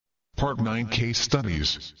Part 9 Case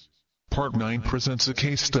Studies. Part 9 presents a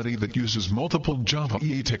case study that uses multiple Java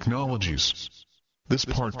EE technologies. This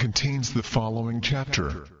part contains the following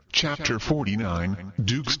chapter. Chapter 49,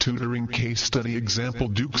 Dukes Tutoring Case Study Example.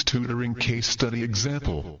 Dukes Tutoring Case Study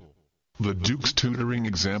Example. The Dukes Tutoring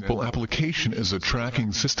Example application is a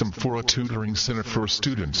tracking system for a tutoring center for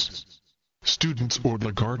students. Students or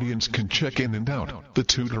their guardians can check in and out. The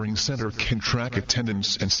tutoring center can track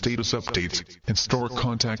attendance and status updates, and store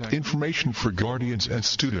contact information for guardians and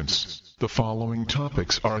students. The following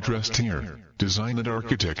topics are addressed here. Design and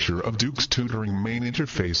architecture of Dukes Tutoring Main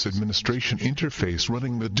Interface. Administration interface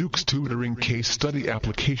running the Dukes Tutoring Case Study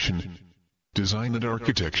application. Design and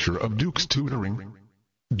architecture of Dukes Tutoring.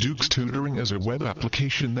 Dukes Tutoring is a web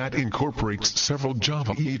application that incorporates several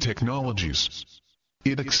Java EE technologies.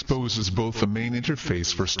 It exposes both the main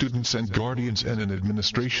interface for students and guardians and an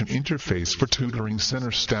administration interface for tutoring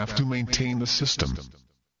center staff to maintain the system.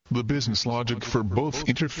 The business logic for both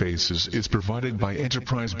interfaces is provided by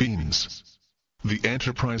AdminBeans. The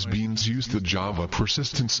AdminBeans use the Java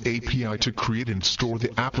Persistence API to create and store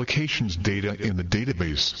the application's data in the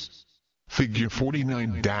database. Figure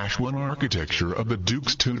 49-1 Architecture of the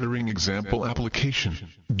Dukes Tutoring Example application.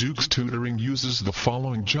 Dukes Tutoring uses the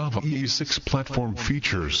following Java EE 6 platform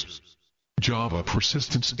features. Java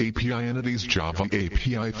Persistence API Entities. Java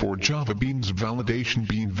API for JavaBeans.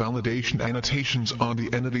 ValidationBean Validation Annotations on the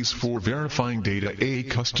entities for verifying data. A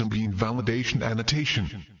custom bean validation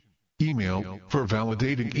annotation. Email for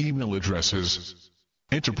validating email addresses.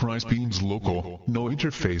 AdminBeans Local, No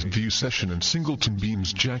Interface View Session and Singleton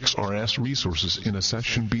Beans Jacks RS Resources in a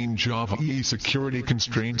Session Bean. Java EE Security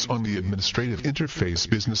Constraints on the Administrative Interface.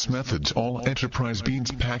 Business Methods. All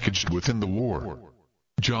AdminBeans packaged within the WAR.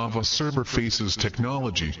 Java Server Faces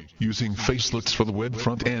Technology, using Facelets for the web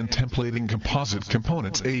front-end. Templating composite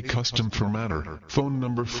components. A custom formatter, phone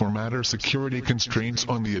number formatter. Security constraints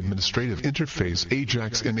on the administrative interface.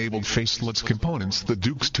 Ajax-enabled Facelets components. The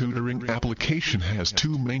Dukes Tutoring application has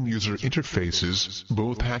two main user interfaces,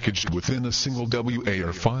 both packaged within a single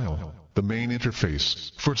WAR file. The main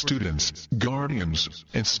interface, for students, guardians,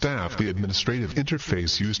 and staff. The administrative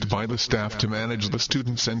interface used by the staff to manage the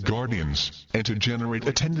students and guardians, and to generate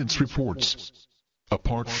attendance reports.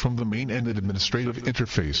 Apart from the main and administrative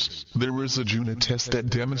interface, there is a JUnit test that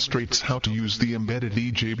demonstrates how to use the embedded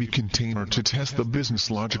EJB container to test the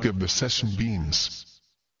business logic of the session beans.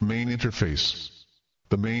 Main interface.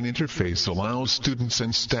 The main interface allows students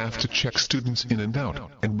and staff to check students in and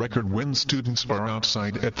out, and record when students are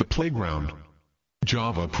outside at the playground.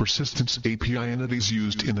 Java Persistence API Entities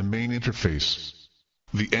used in the main interface.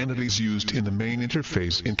 The entities used in the main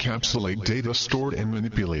interface encapsulate data stored and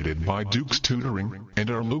manipulated by Dukes Tutoring, and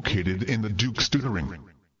are located in the Dukes Tutoring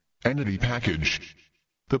entity package.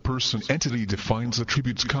 The person entity defines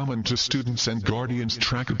attributes common to students and guardians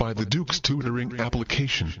tracked by the Dukes Tutoring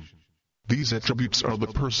application. These attributes are the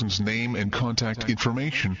person's name and contact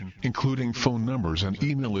information, including phone numbers and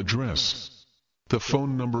email address. The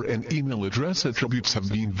phone number and email address attributes have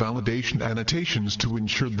been validation annotations to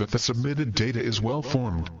ensure that the submitted data is well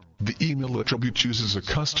formed. The email attribute uses a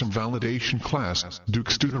custom validation class,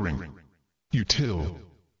 dukes-tutoring.util.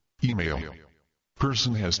 Email.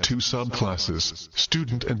 Person has two subclasses,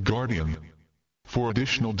 student and guardian. For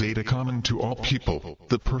additional data common to all people,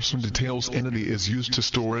 the person details entity is used to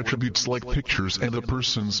store attributes like pictures and a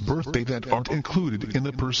person's birthday that aren't included in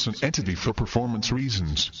the person entity for performance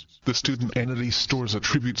reasons. The student entity stores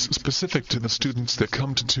attributes specific to the students that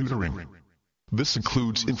come to tutoring. This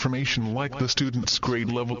includes information like the student's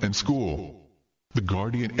grade level and school. The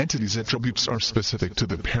guardian entity's attributes are specific to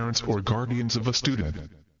the parents or guardians of a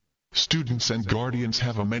student. Students and guardians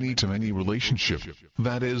have a many-to-many relationship.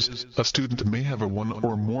 That is, a student may have one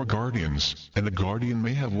or more guardians, and a guardian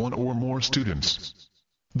may have one or more students.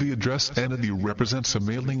 The address entity represents a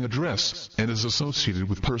mailing address, and is associated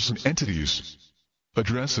with person entities.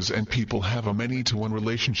 Addresses and people have a many-to-one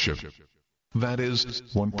relationship. That is,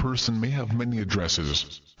 one person may have many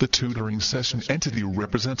addresses. The tutoring session entity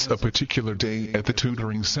represents a particular day at the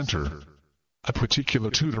tutoring center. A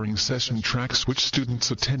particular tutoring session tracks which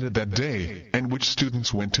students attended that day, and which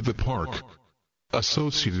students went to the park.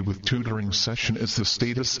 Associated with tutoring session is the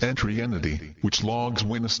status entry entity, which logs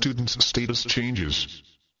when a student's status changes.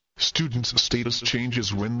 Students' status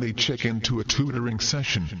changes when they check into a tutoring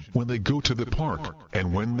session, when they go to the park,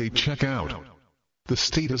 and when they check out. The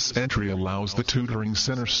status entry allows the tutoring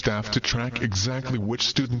center staff to track exactly which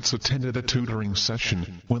students attended a tutoring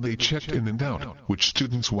session, when they checked in and out, which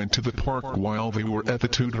students went to the park while they were at the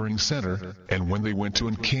tutoring center, and when they went to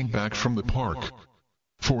and came back from the park.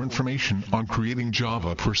 For information on creating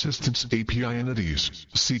Java Persistence API entities,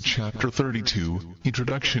 see Chapter 32,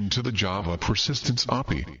 Introduction to the Java Persistence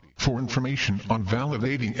API. For information on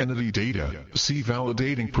validating entity data, see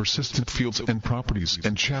Validating Persistent Fields and Properties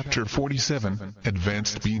and Chapter 47,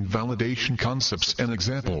 Advanced Bean Validation Concepts and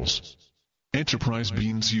Examples. Enterprise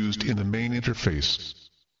beans used in the main interface.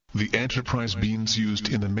 The enterprise beans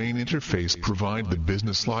used in the main interface provide the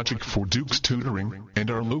business logic for Dukes tutoring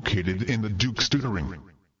and are located in the Dukes tutoring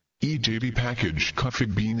EJB package.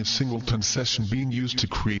 ConfigBean is singleton session being used to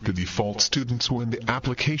create the default students when the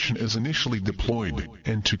application is initially deployed,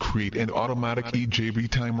 and to create an automatic EJB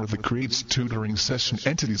timer that creates tutoring session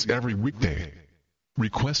entities every weekday.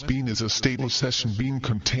 RequestBean is a stateless session bean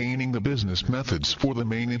containing the business methods for the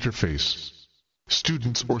main interface.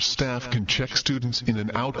 Students or staff can check students in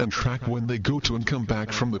and out and track when they go to and come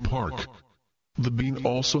back from the park. The bean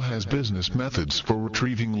also has business methods for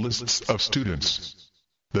retrieving lists of students.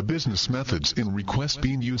 The business methods in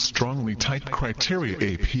RequestBean use strongly typed criteria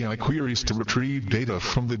API queries to retrieve data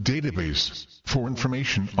from the database. For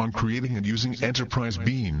information on creating and using enterprise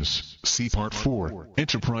beans, see Part 4,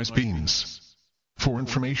 Enterprise Beans. For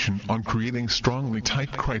information on creating strongly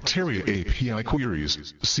typed criteria API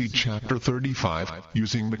queries, see Chapter 35,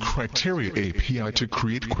 Using the Criteria API to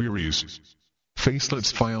Create Queries.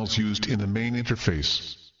 Facelets files used in the main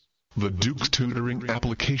interface. The Dukes tutoring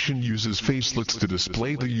application uses Facelets to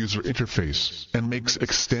display the user interface, and makes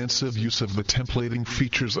extensive use of the templating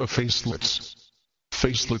features of Facelets.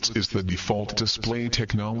 Facelets is the default display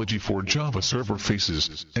technology for Java server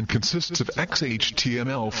faces, and consists of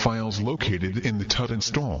XHTML files located in the tut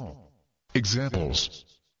install. Examples: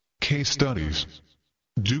 Case studies,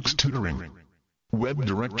 Dukes tutoring, web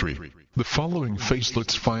directory. The following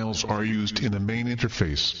Facelets files are used in the main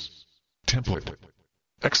interface. Template,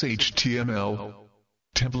 XHTML,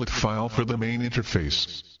 template file for the main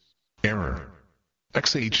interface. Error,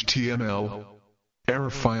 XHTML,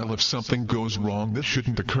 error file if something goes wrong that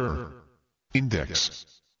shouldn't occur. Index,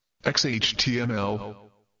 XHTML,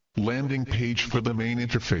 landing page for the main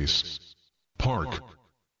interface. Park,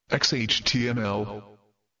 XHTML,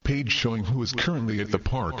 page showing who is currently at the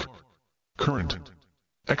park. Current,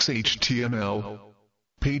 XHTML,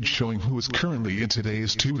 page showing who is currently in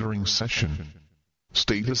today's tutoring session.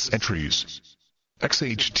 Status entries,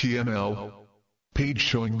 XHTML, page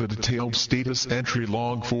showing the detailed status entry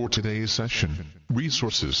log for today's session.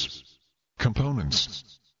 Resources,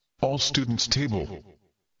 components, all students table,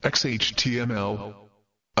 XHTML,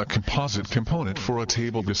 a composite component for a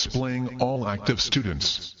table displaying all active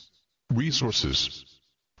students. Resources,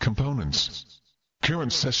 components,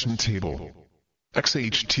 current session table,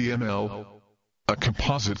 XHTML, a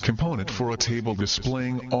composite component for a table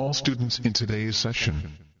displaying all students in today's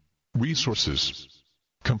session. Resources,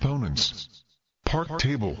 components, park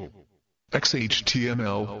table,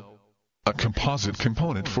 XHTML, a composite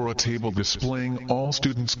component for a table displaying all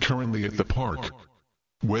students currently at the park.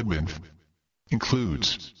 Webinf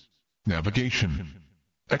includes navigation,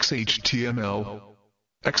 XHTML,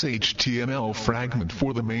 XHTML fragment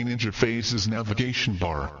for the main interface's navigation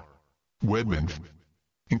bar. Webinf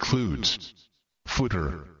includes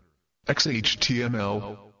footer,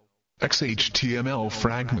 XHTML, XHTML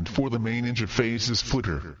fragment for the main interface's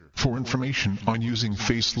footer. For information on using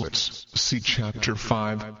Facelets, see Chapter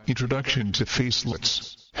 5, Introduction to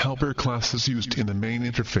Facelets. Helper classes used in the main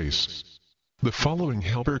interface. The following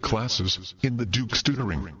helper classes, in the Dukes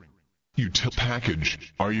tutoring util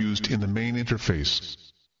package, are used in the main interface.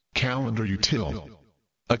 Calendar util,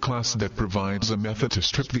 a class that provides a method to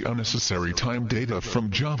strip the unnecessary time data from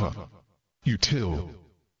Java. Util,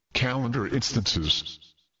 calendar instances.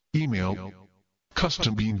 Email,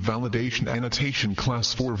 custom bean validation annotation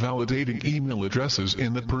class for validating email addresses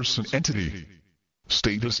in the person entity.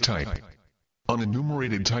 Status type,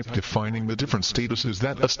 unenumerated type defining the different statuses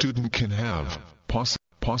that a student can have.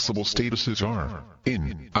 Possible statuses are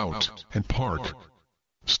in, out, and park.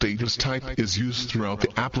 Status type is used throughout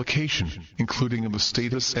the application, including in the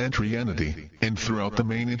status entry entity, and throughout the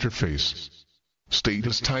main interface.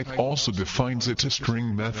 Status type also defines a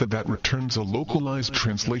toString method that returns a localized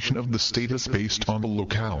translation of the status based on the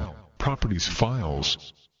locale properties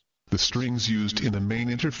files. The strings used in the main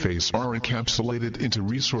interface are encapsulated into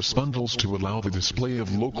resource bundles to allow the display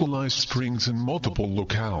of localized strings in multiple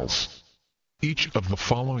locales. Each of the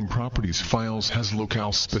following properties files has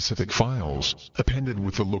locale-specific files, appended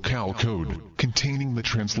with the locale code, containing the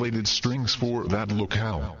translated strings for that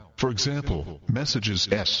locale. For example, messages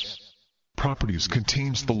S. Properties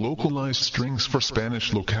contains the localized strings for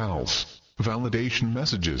Spanish locales. Validation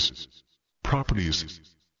messages. Properties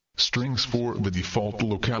Strings for the default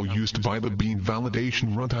locale used by the Bean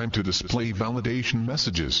validation runtime to display validation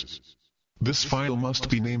messages. This file must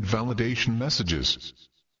be named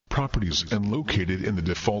ValidationMessages.properties and located in the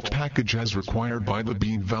default package as required by the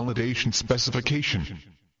Bean validation specification.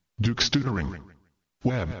 Dukes-tutoring.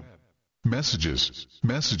 Web. Messages.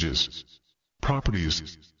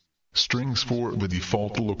 Properties. Strings for the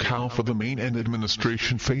default locale for the main and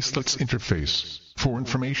administration Facelets interface. For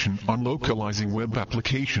information on localizing web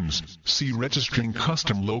applications, see registering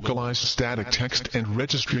custom localized static text and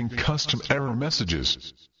registering custom error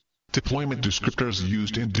messages. Deployment descriptors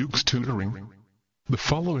used in Dukes-tutoring. The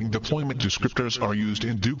following deployment descriptors are used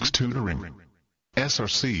in Dukes-tutoring: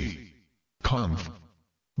 src, conf,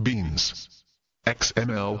 beans,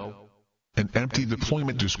 xml, an empty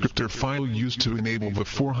deployment descriptor file used to enable the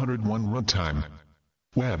 401 runtime.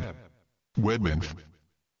 Webinf,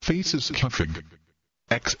 faces config,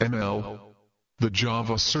 xml, the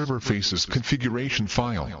Java server faces configuration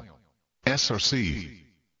file. src,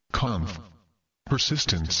 conf,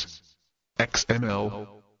 persistence, xml,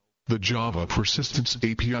 the Java persistence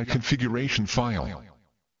API configuration file.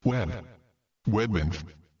 Webinf,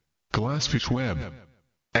 GlassFish web,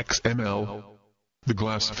 xml, the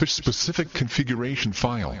GlassFish specific configuration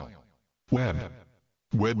file.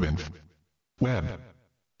 Webinf, web,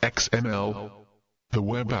 xml, the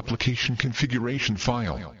web application configuration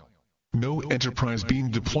file. No Enterprise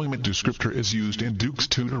Bean deployment descriptor is used in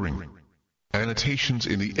Dukes-tutoring. Annotations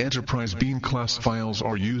in the Enterprise Bean class files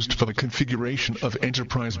are used for the configuration of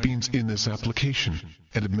Enterprise Beans in this application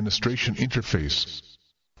and administration interface.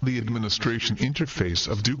 The administration interface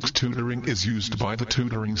of Dukes-tutoring is used by the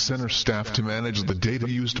tutoring center staff to manage the data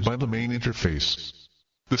used by the main interface.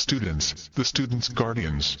 The students'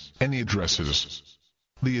 guardians, any addresses.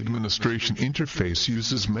 The administration interface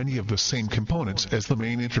uses many of the same components as the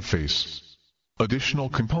main interface. Additional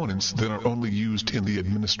components that are only used in the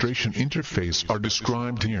administration interface are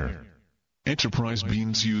described here. Enterprise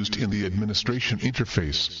beans used in the administration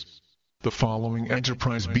interface. The following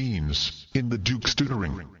Enterprise beans in the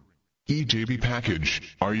Dukes-tutoring EJB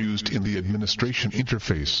package are used in the administration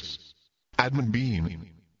interface.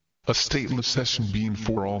 AdminBean, a stateless session bean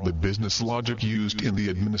for all the business logic used in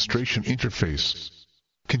the administration interface.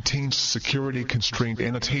 Contains security constraint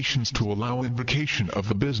annotations to allow invocation of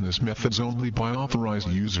the business methods only by authorized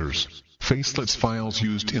users. Facelets files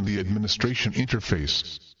used in the administration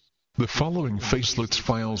interface. The following Facelets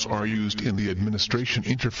files are used in the administration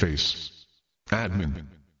interface. Admin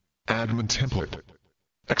template,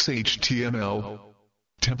 XHTML,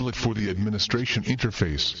 template for the administration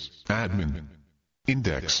interface. Admin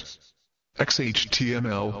index,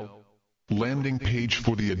 XHTML, landing page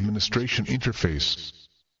for the administration interface.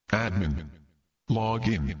 Admin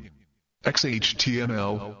login,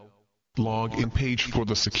 XHTML, login page for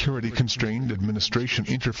the security constrained administration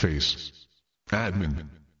interface. Admin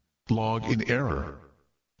login error,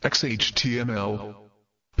 XHTML,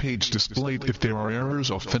 page displayed if there are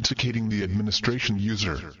errors authenticating the administration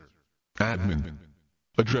user. Admin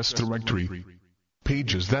address directory,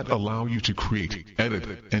 pages that allow you to create, edit,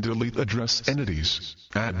 and delete address entities.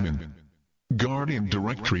 Admin guardian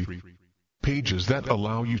directory, pages that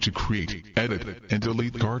allow you to create, edit, and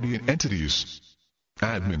delete guardian entities.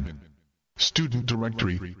 Admin student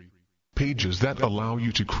directory, pages that allow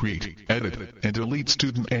you to create, edit, and delete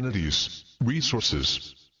student entities.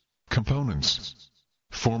 Resources, components,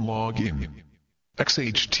 form login,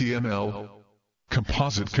 XHTML,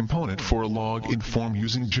 composite component for a login form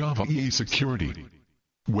using Java EE security.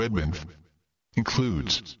 Webinf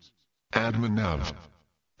includes admin nav,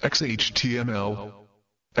 XHTML,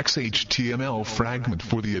 XHTML fragment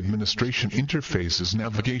for the administration interface's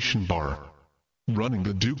navigation bar. Running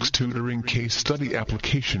the Dukes-tutoring case study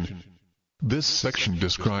application. This section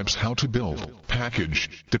describes how to build,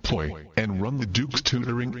 package, deploy, and run the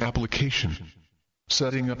Dukes-tutoring application.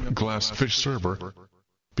 Setting up GlassFish Server.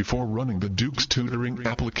 Before running the Dukes-tutoring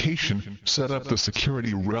application, set up the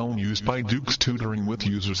security realm used by Dukes-tutoring with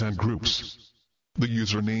users and groups. The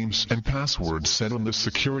usernames and passwords set on the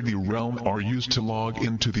security realm are used to log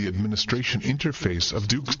into the administration interface of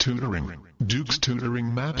Dukes-tutoring.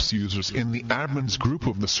 Dukes-tutoring maps users in the admins group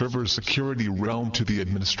of the server's security realm to the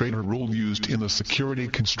administrator role used in the security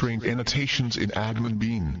constraint annotations in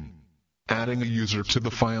AdminBean. Adding a user to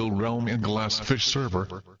the file realm in GlassFish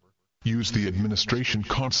Server. Use the administration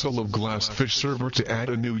console of GlassFish Server to add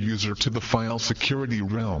a new user to the file security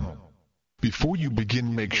realm. Before you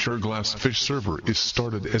begin, make sure GlassFish Server is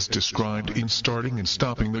started as described in starting and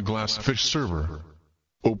stopping the GlassFish Server.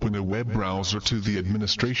 Open a web browser to the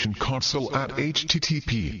administration console at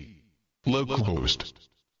http:// localhost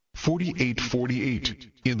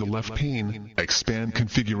 4848. In the left pane, expand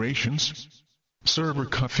configurations, server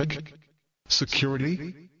config,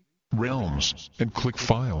 security, realms, and click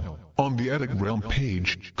File. On the Edit Realm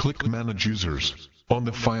page, click Manage Users. On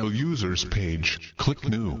the File Users page, click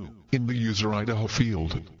New. In the User Idaho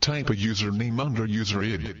field, type a username under User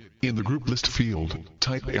ID. In the Group List field,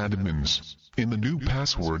 type Admins. In the New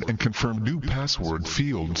Password and Confirm New Password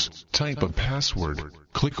fields, type a password.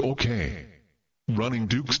 Click OK. Running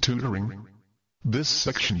Dukes Tutoring. This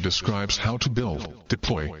section describes how to build,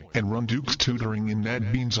 deploy, and run Dukes Tutoring in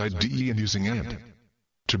NetBeans IDE and using it.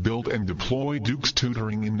 To build and deploy Dukes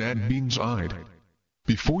Tutoring in NetBeans IDE.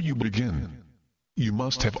 Before you begin, you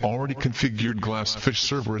must have already configured GlassFish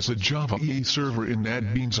Server as a Java EE server in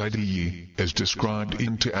NetBeans IDE, as described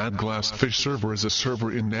in to add GlassFish Server as a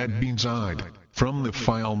server in NetBeans IDE. From the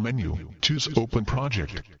File menu, choose Open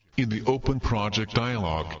Project. In the Open Project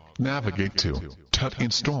dialog, navigate to Tut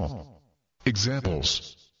Install.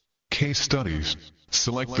 Examples. Case Studies.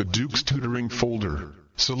 Select the Dukes Tutoring folder.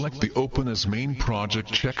 Select the Open as Main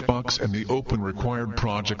Project checkbox and the Open Required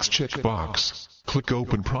Projects checkbox. Click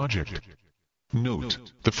Open Project. Note,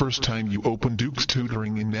 the first time you open Dukes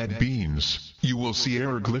Tutoring in NetBeans, you will see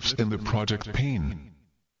error glyphs in the project pane.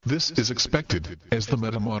 This is expected, as the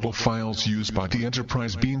metamodel files used by the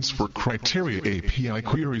enterprise beans for criteria API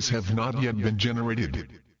queries have not yet been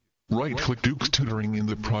generated. Right-click Dukes Tutoring in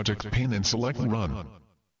the project pane and select Run.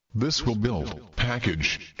 This will build,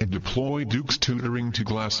 package, and deploy Dukes Tutoring to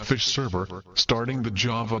GlassFish Server, starting the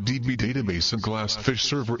Java DB database and GlassFish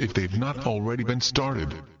Server if they've not already been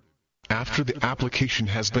started. After the application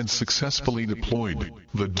has been successfully deployed,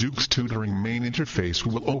 the Dukes Tutoring main interface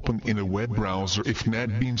will open in a web browser if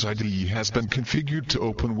NetBeans IDE has been configured to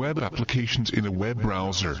open web applications in a web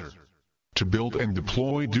browser. To build and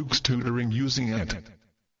deploy Dukes Tutoring using it.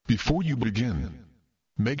 Before you begin,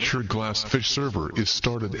 make sure GlassFish Server is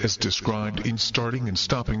started as described in starting and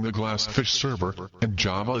stopping the GlassFish Server, and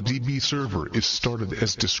Java DB Server is started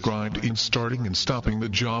as described in starting and stopping the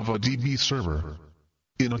Java DB Server.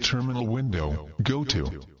 In a terminal window, go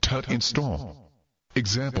to Tut Install.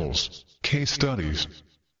 Examples, Case Studies,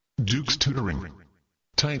 Dukes Tutoring.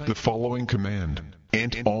 Type the following command,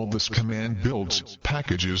 and all this command builds,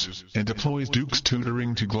 packages, and deploys Dukes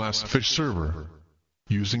Tutoring to GlassFish Server.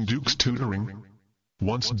 Using Dukes Tutoring.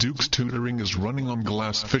 Once Dukes Tutoring is running on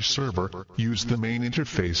GlassFish Server, use the main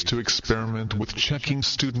interface to experiment with checking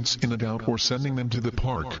students in and out or sending them to the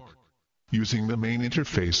park. Using the main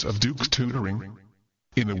interface of Dukes Tutoring.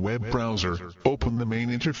 In a web browser, open the main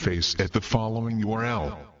interface at the following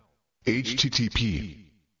URL. http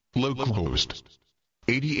localhost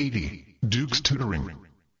 8080 Dukes Tutoring.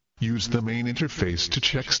 Use the main interface to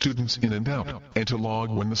check students in and out, and to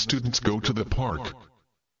log when the students go to the park.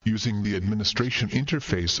 Using the administration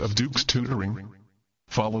interface of Dukes Tutoring.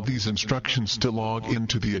 Follow these instructions to log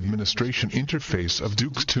into the administration interface of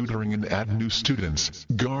Dukes Tutoring and add new students,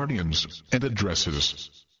 guardians, and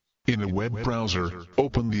addresses. In a web browser,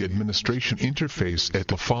 open the administration interface at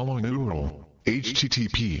the following URL,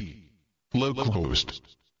 http localhost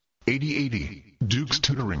 8080 Dukes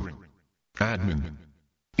Tutoring admin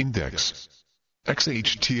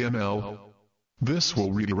index.xhtml. This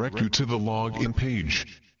will redirect you to the login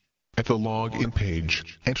page. At the login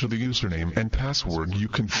page, enter the username and password you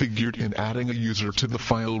configured in adding a user to the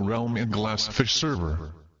file realm in GlassFish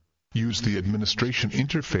Server. Use the administration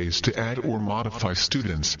interface to add or modify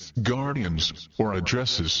students, guardians, or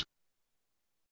addresses.